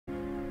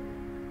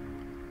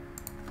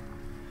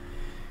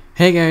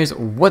Hey guys,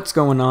 what's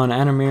going on?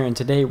 Adamir, and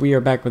today we are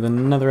back with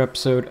another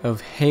episode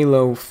of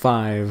Halo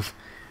 5.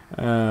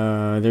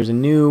 There's a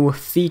new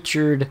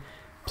featured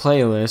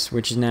playlist,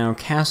 which is now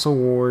Castle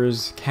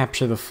Wars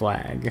Capture the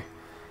Flag.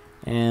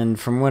 And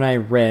from what I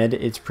read,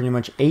 it's pretty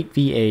much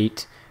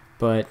 8v8,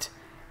 but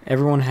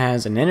everyone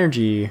has an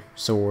energy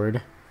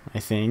sword, I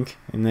think,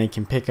 and they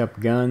can pick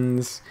up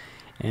guns,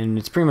 and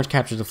it's pretty much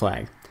Capture the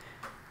Flag.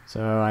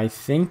 So I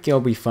think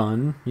it'll be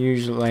fun.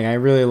 Usually, I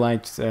really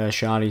liked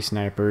shoddy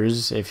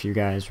snipers, if you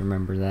guys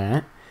remember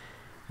that.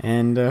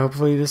 And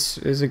hopefully this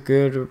is a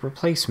good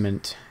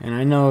replacement. And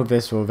I know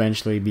this will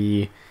eventually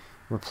be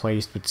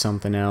replaced with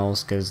something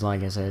else, because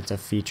like I said, it's a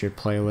featured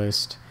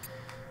playlist.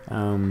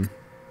 It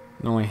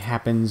only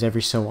happens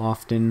every so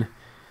often.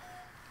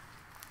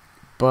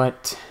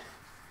 But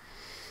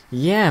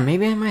yeah,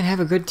 maybe I might have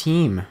a good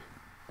team.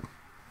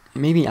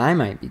 Maybe I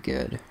might be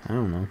good. I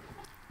don't know.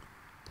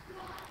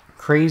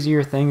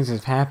 Crazier things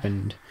have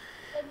happened.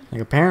 Like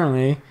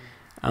apparently,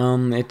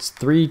 it's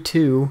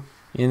 3-2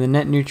 in the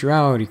net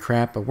neutrality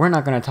crap, but we're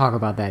not going to talk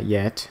about that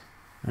yet.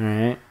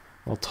 Alright?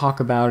 We'll talk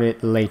about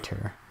it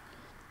later.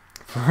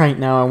 For right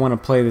now, I want to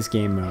play this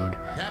game mode.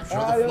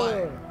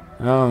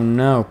 Oh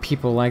no,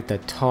 people like to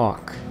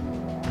talk.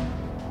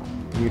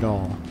 Read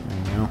all. There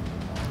you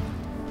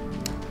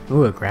go.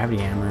 Ooh, a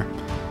gravity hammer.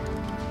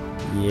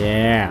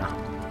 Yeah.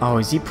 Oh,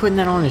 is he putting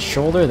that on his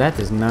shoulder? That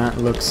does not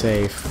look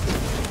safe.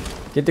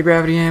 Get the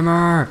gravity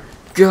hammer!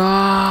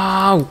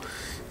 Go!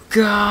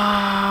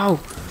 Go!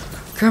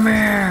 Come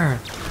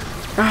here!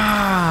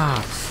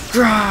 Ah!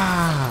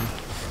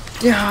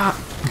 Yeah!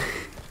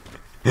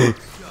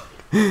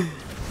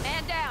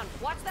 Man down!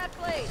 Watch that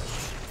blade!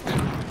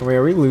 Wait,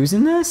 are we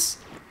losing this?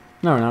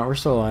 No, we're not. We're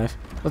still alive.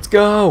 Let's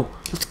go!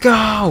 Let's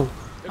go!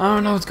 I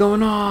don't know what's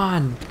going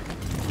on!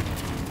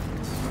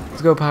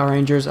 Let's go, Power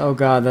Rangers. Oh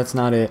god, that's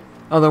not it.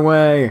 Other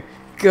way!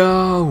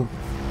 Go!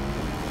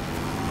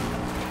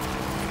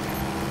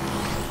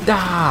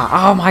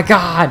 Ah! Oh my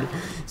god!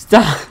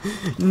 Stop!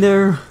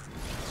 No!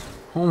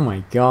 Oh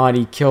my god,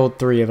 he killed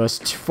 3 of us.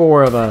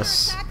 4 of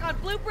us. Attack on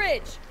Blue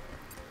Bridge!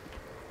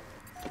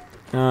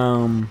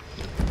 God,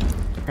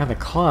 the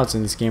callouts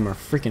in this game are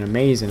freaking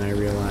amazing, I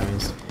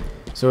realized.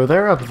 So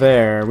they're up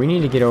there. We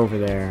need to get over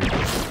there.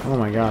 Oh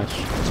my gosh.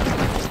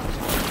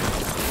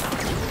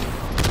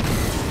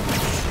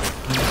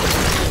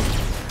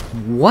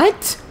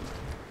 What?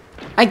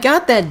 I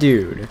got that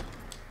dude.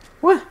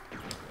 What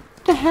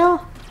the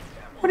hell?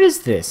 What is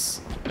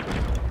this?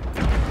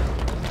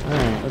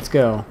 Alright, let's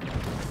go.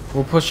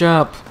 We'll push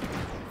up.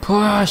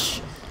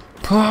 Push!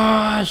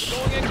 Push!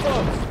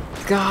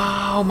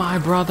 Go, my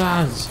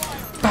brothers!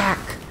 Back!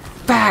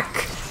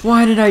 Back!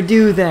 Why did I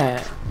do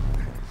that?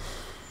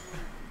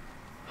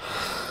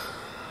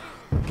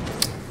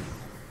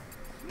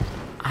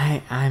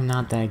 I'm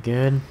not that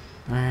good.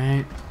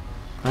 Alright.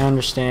 I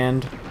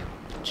understand.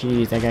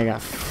 Jeez, that guy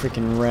got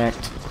freaking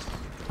wrecked.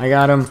 I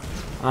got him.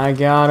 I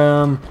got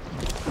him.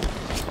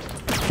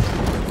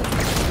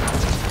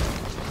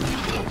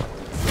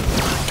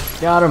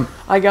 Got him.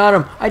 I got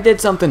him. I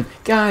did something.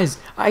 Guys,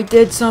 I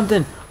did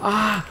something.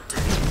 Ah.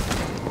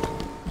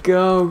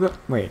 Go, go.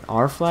 Wait,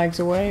 our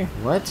flag's away?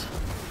 What?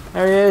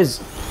 There he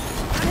is.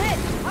 I'm hit!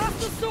 Off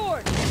the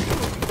sword!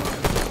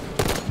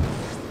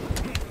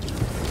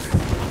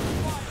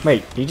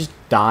 Wait, did he just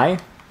die?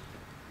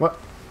 What?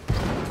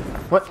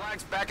 What?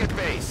 Flag's back at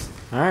base.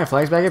 Alright,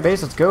 flag's back at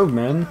base. Let's go,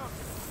 man.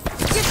 Get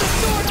the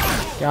sword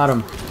off! Got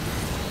him.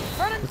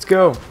 Let's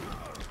go.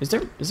 Is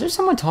there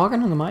someone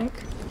talking on the mic?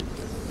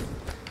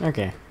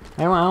 Okay.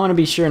 I want to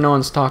be sure no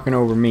one's talking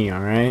over me,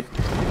 alright?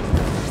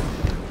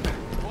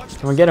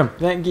 Come on, get him.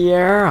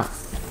 Yeah.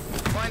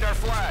 Find our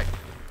flag.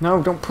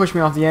 No, don't push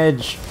me off the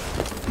edge.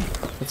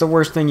 That's the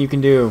worst thing you can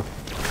do.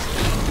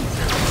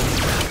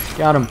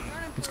 Got him.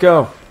 Let's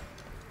go.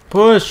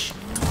 Push.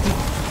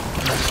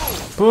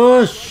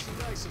 Push.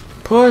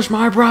 Push,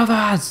 my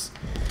brothers.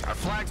 Our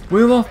flag's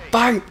We will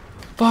fight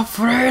for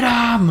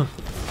freedom.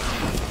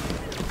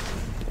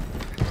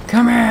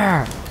 Come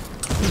here.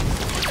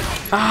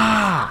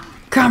 Ah,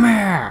 come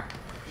here.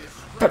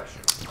 But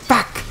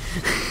back.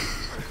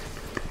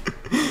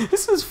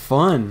 This is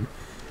fun.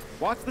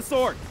 Watch the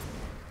sword.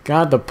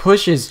 God, the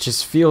pushes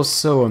just feel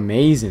so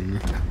amazing.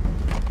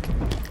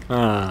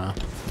 Yeah.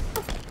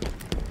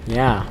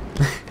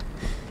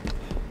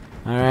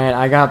 Alright,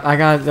 I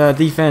got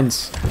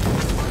defense.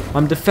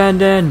 I'm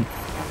defending.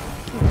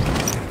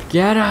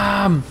 Get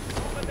him.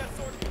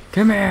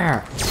 Come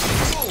here.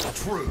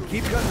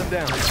 Keep cutting them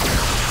down.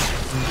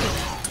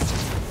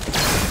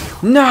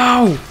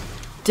 No!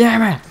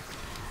 Damn it!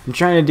 I'm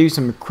trying to do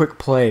some quick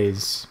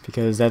plays,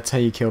 because that's how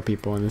you kill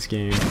people in this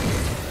game.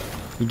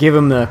 You give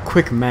them the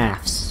quick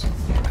maths.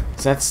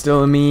 Is that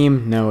still a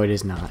meme? No, it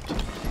is not.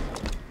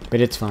 But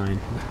it's fine.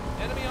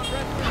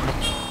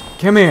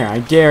 Come here, I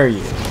dare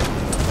you.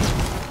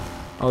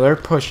 Oh, they're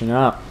pushing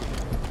up.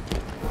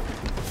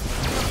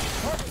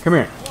 Come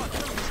here.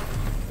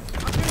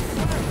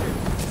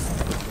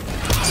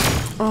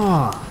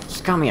 Oh,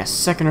 just got me a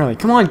second early.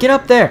 Come on, get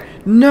up there!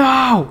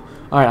 No!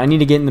 Alright, I need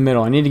to get in the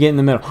middle. I need to get in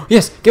the middle.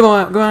 Yes! Go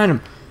at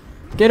him!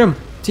 Get him!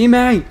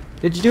 Teammate!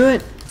 Did you do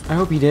it? I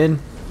hope you did.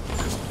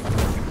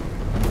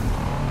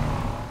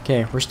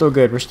 Okay, we're still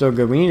good. We're still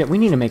good. We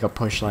need to make a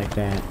push like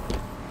that.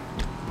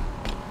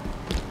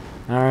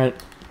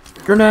 Alright.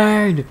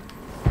 Grenade!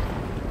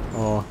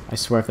 Oh, I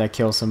swear if that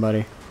kills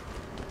somebody.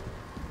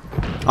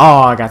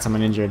 Oh, I got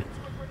someone injured.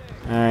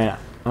 Alright,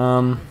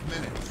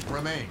 Minutes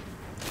remain.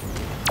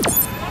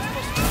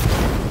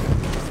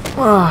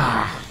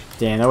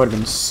 damn, that would have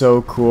been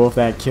so cool if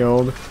that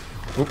killed.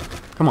 Oop,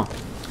 come on.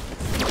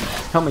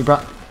 Help me, bro.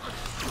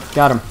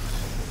 Got him.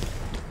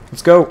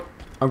 Let's go.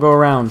 I'll go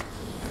around.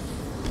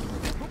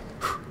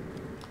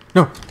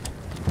 No.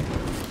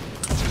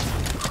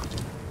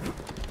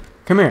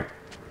 Come here.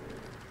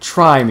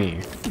 Try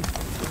me.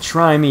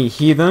 Try me,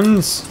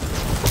 heathens.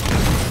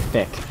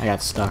 Thick. I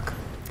got stuck.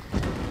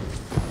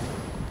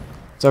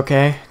 It's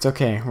okay. It's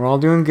okay. We're all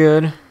doing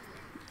good.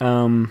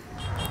 Let's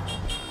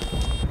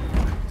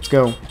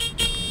go.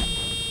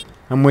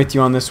 I'm with you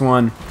on this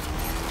one.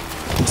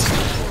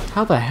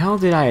 How the hell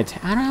did I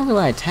attack? How the hell did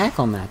I attack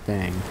on that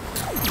thing?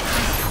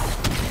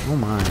 Oh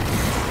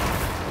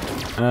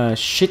my.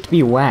 Shit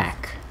be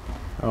whack.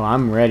 Oh,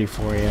 I'm ready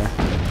for you.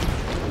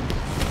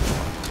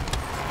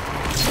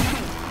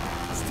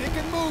 Stick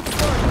and move,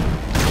 sir.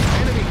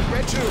 Enemy,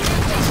 red two.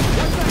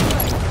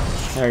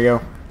 There you go.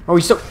 Oh,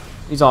 he's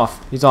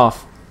off. He's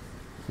off.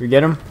 We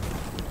get him?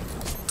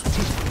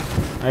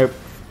 I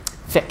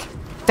thick.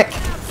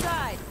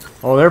 Outside.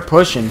 Oh, they're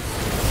pushing.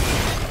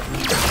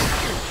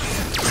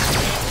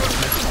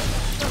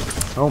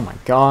 Oh my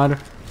god.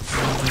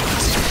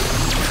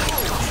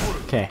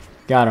 Okay,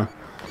 got him.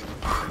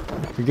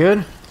 We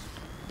good?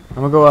 I'm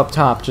gonna go up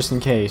top just in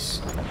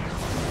case.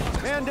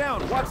 Man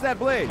down. Watch that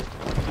blade.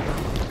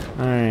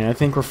 Alright, I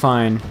think we're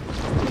fine.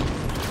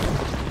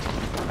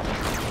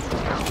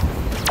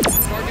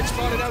 Target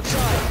spotted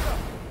outside.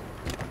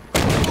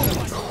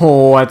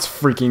 Oh, that's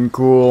freaking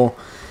cool.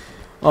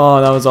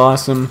 Oh, that was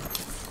awesome.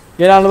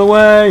 Get out of the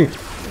way!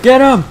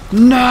 Get him!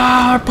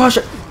 No! Push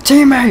it!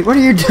 Teammate, what are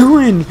you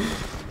doing?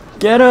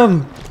 Get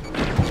him!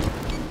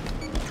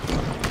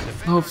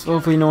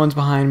 Hopefully no one's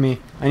behind me.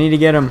 I need to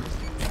get him.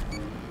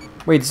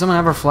 Wait, does someone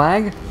have our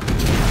flag?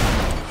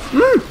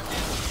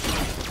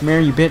 Come here,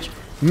 you bitch.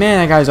 Man,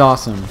 that guy's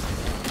awesome.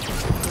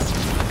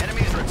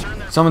 Enemies return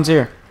their. Someone's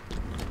here.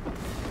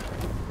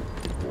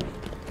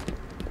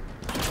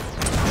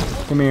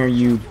 Come here,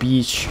 you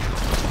beach.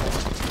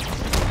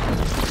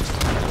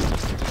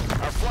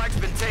 Our flag's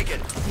been taken.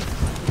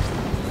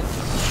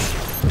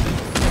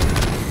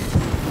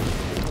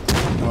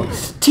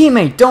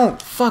 Teammate,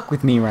 don't fuck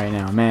with me right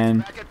now, man.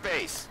 Back at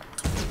base.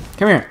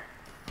 Come here.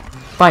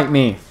 Fight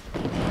me.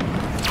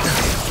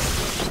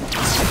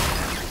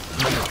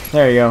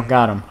 There you go,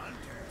 got him.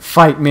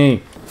 Fight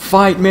me.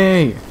 Fight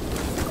me.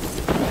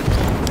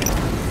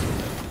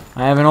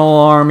 I have an whole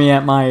army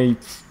at my,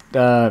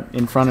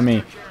 in front of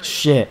me.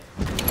 Shit.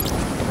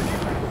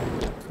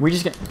 We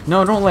just get,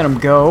 no, don't let him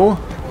go.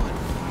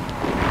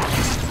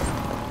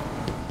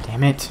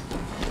 Damn it.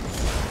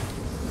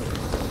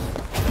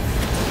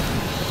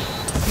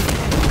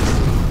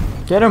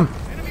 Get him.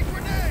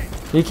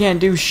 He can't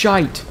do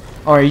shite.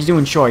 Alright, he's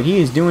doing short. He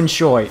is doing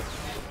short.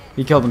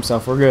 He killed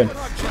himself. We're good.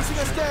 Chasing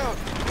us down.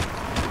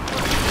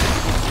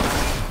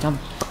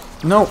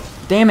 No,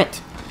 damn it.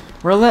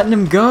 We're letting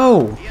him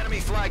go. The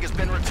enemy flag has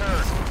been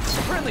returned.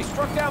 Friendly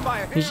struck down by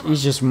a hammer.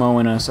 He's just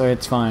mowing us, so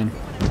it's fine.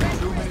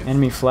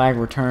 Enemy flag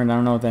returned. I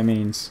don't know what that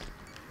means.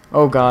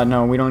 Oh god,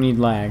 no, we don't need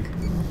lag.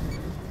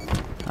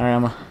 Alright,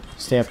 I'm gonna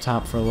stay up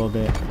top for a little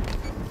bit.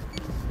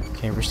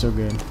 Okay, we're still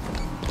good.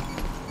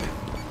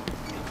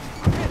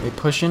 Are they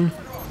pushing?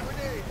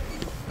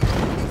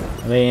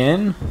 Are they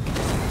in? I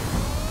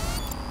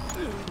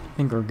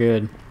think we're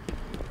good.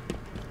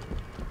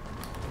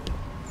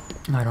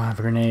 I don't have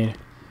a grenade.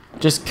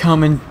 Just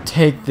come and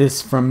take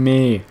this from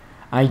me.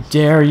 I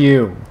dare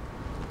you.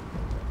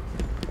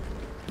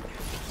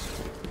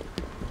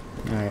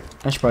 Alright,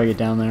 I should probably get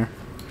down there.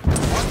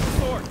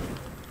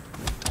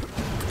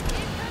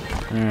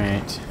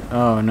 Alright.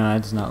 Oh no,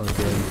 that does not look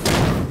good.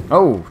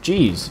 Oh,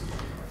 jeez.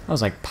 That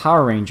was like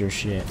Power Ranger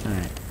shit.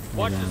 Alright.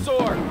 Watch the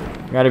sword.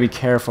 We gotta be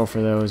careful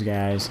for those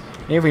guys.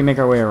 Maybe if we make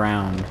our way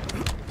around.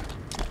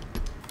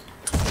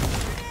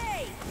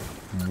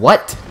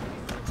 What?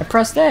 I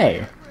pressed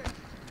A.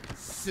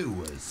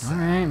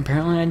 Alright,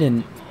 apparently I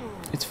didn't.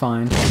 It's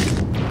fine.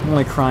 I'm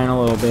only crying a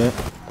little bit.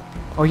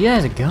 Oh yeah,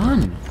 it's a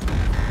gun.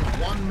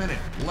 1 minute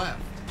left.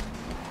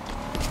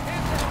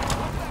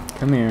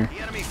 Come here.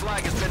 The enemy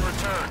flag has been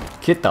returned.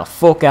 Get the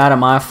fuck out of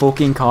my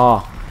fucking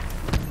car.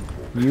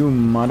 You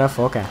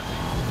motherfucker.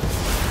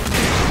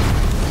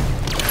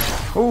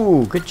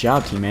 Oh, good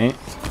job, teammate.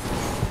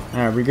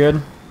 Alright, we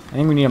good? I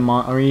think we need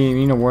a we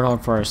need a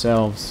warthog for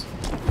ourselves.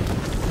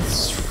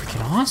 This is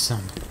freaking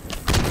awesome.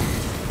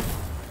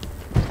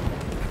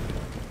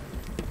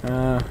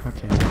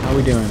 Okay. How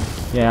we doing?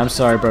 Yeah, I'm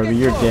sorry, bro, but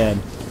you're dead.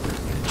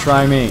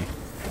 Try me.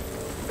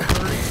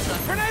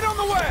 Grenade on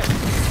the way.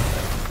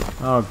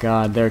 Oh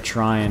god, they're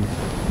trying.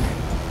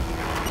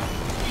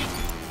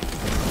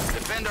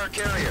 Defend our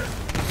carrier.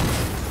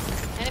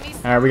 Enemies.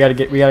 All right, we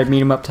gotta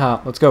meet him up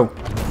top. Let's go.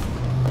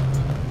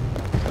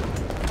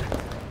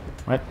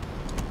 What?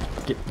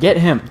 Get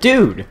him,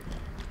 dude!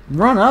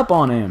 Run up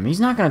on him. He's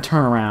not gonna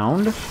turn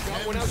around. Got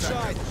one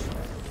outside.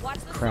 Watch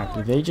the Crap!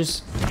 sword. Did they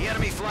just? The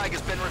enemy flag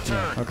has been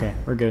returned. Okay,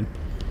 we're good.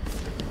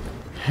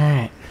 All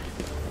right.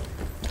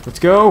 Let's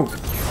go.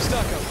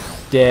 Stuck him.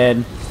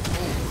 Dead.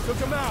 Took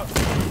him out. Cut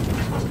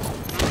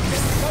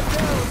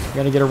down.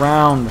 Gotta get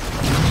around.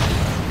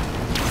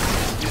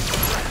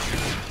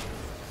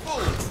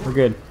 We're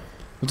good.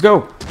 Let's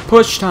go.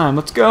 Push time.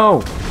 Let's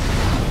go.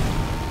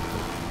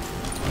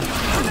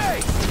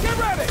 Grenade. Get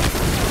ready.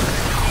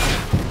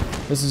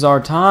 This is our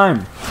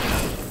time.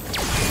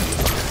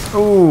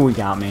 Oh, he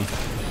got me.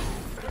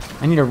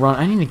 I need to run.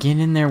 I need to get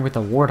in there with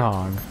a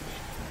warthog.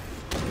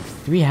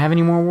 Do we have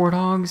any more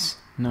warthogs?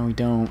 No, we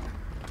don't.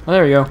 Oh,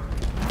 there we go. Lost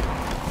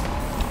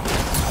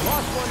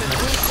one in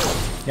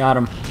blue. Got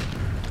him.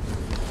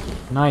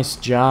 Nice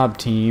job,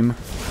 team.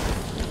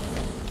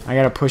 I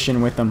gotta push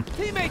in with them.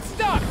 Teammate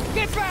stuck.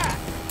 Get back.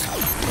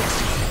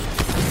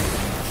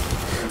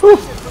 Whew.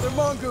 For the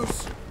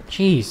mongoose.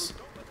 Jeez.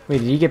 Wait,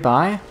 did he get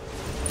by? I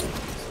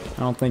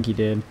don't think he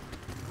did.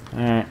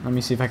 Alright, let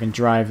me see if I can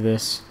drive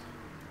this.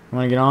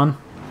 Wanna get on?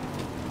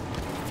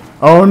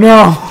 Oh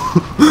no!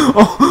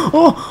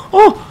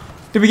 oh!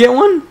 Did we get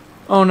one?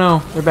 Oh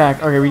no, they're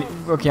back. Okay,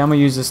 okay, I'm gonna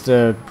use this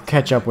to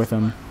catch up with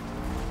them.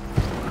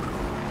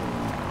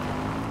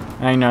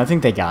 I know, I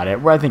think they got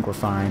it. I think we're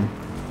fine.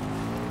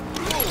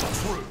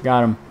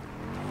 Got him.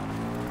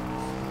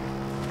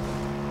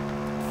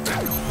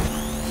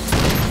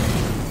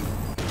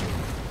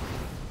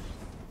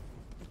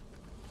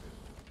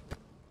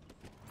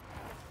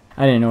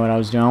 I didn't know what I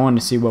was doing. I wanted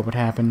to see what would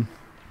happen.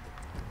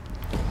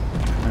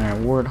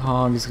 Alright,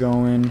 Warthog's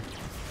going.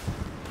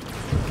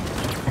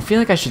 I feel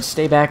like I should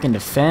stay back and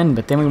defend,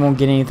 but then we won't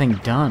get anything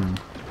done.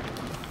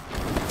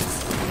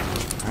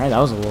 Alright, that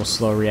was a little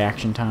slow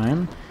reaction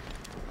time.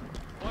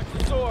 Watch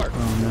the sword.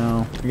 Oh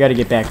no. We gotta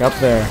get back up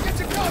there. Get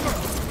to cover.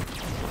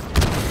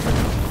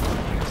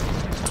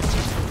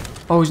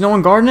 Oh, is no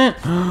one guarding it?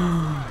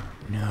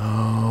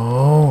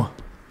 No.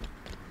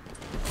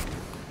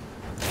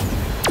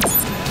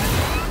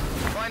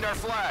 Find our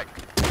flag.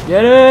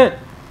 Get it!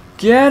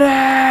 Get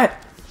it!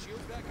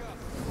 Shield back up.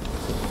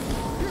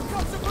 Here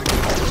comes the brigade.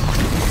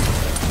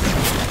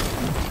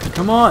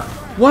 Come on.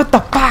 What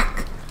the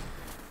fuck?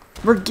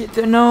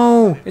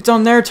 No. It's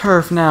on their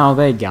turf now.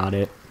 They got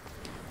it.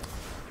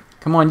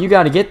 Come on, you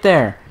gotta get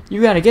there.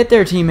 You gotta get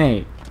there,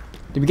 teammate.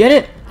 Did we get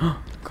it?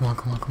 Come on,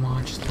 come on, come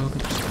on. Just a little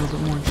bit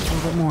more, just a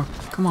little bit more.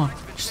 Come on.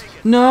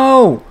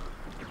 No!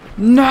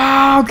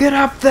 No! Get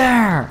up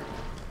there!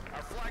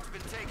 Our flag's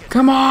been taken.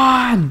 Come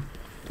on!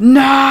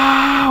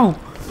 No!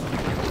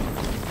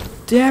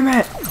 Damn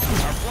it! Our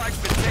flag's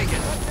been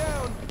taken. Cut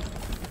down.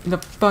 Get the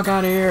fuck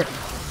out of here.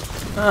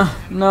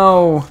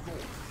 No.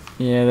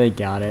 Yeah, they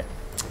got it.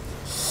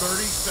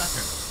 30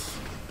 seconds.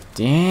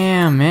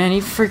 Damn, man. He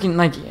freaking,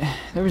 like,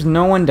 there was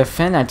no one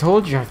defend. I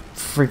told you I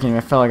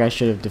felt like I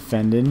should have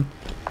defended.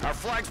 Our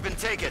flag's been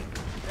taken.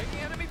 Taking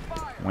enemy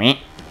fire. Wait.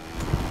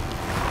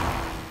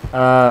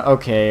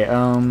 Okay,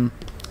 I'm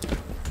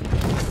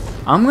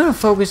gonna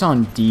focus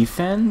on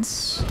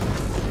defense.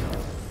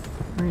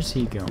 Where's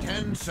he going?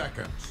 10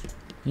 seconds.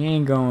 He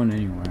ain't going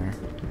anywhere.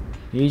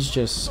 He's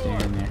just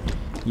standing there.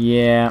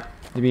 Yeah,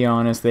 to be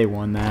honest, they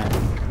won that.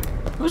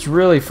 It was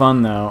really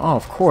fun, though. Oh,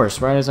 of course,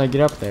 right as I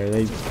get up there.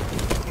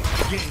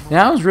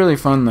 That was really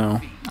fun,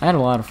 though. I had a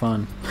lot of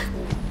fun.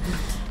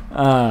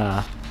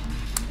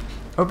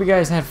 Hope you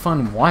guys had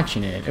fun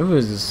watching it. It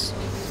was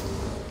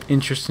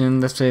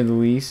interesting, to say the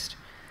least.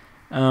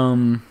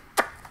 Yeah,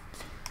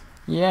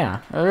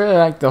 I really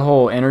like the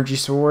whole energy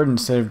sword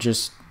instead of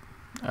just,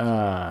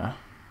 everyone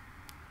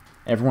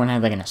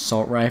had like an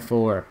assault rifle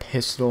or a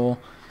pistol,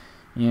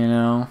 you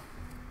know.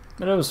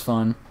 But it was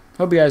fun.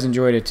 Hope you guys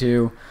enjoyed it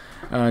too.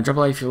 Drop a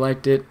like if you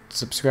liked it,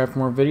 subscribe for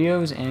more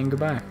videos, and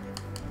goodbye.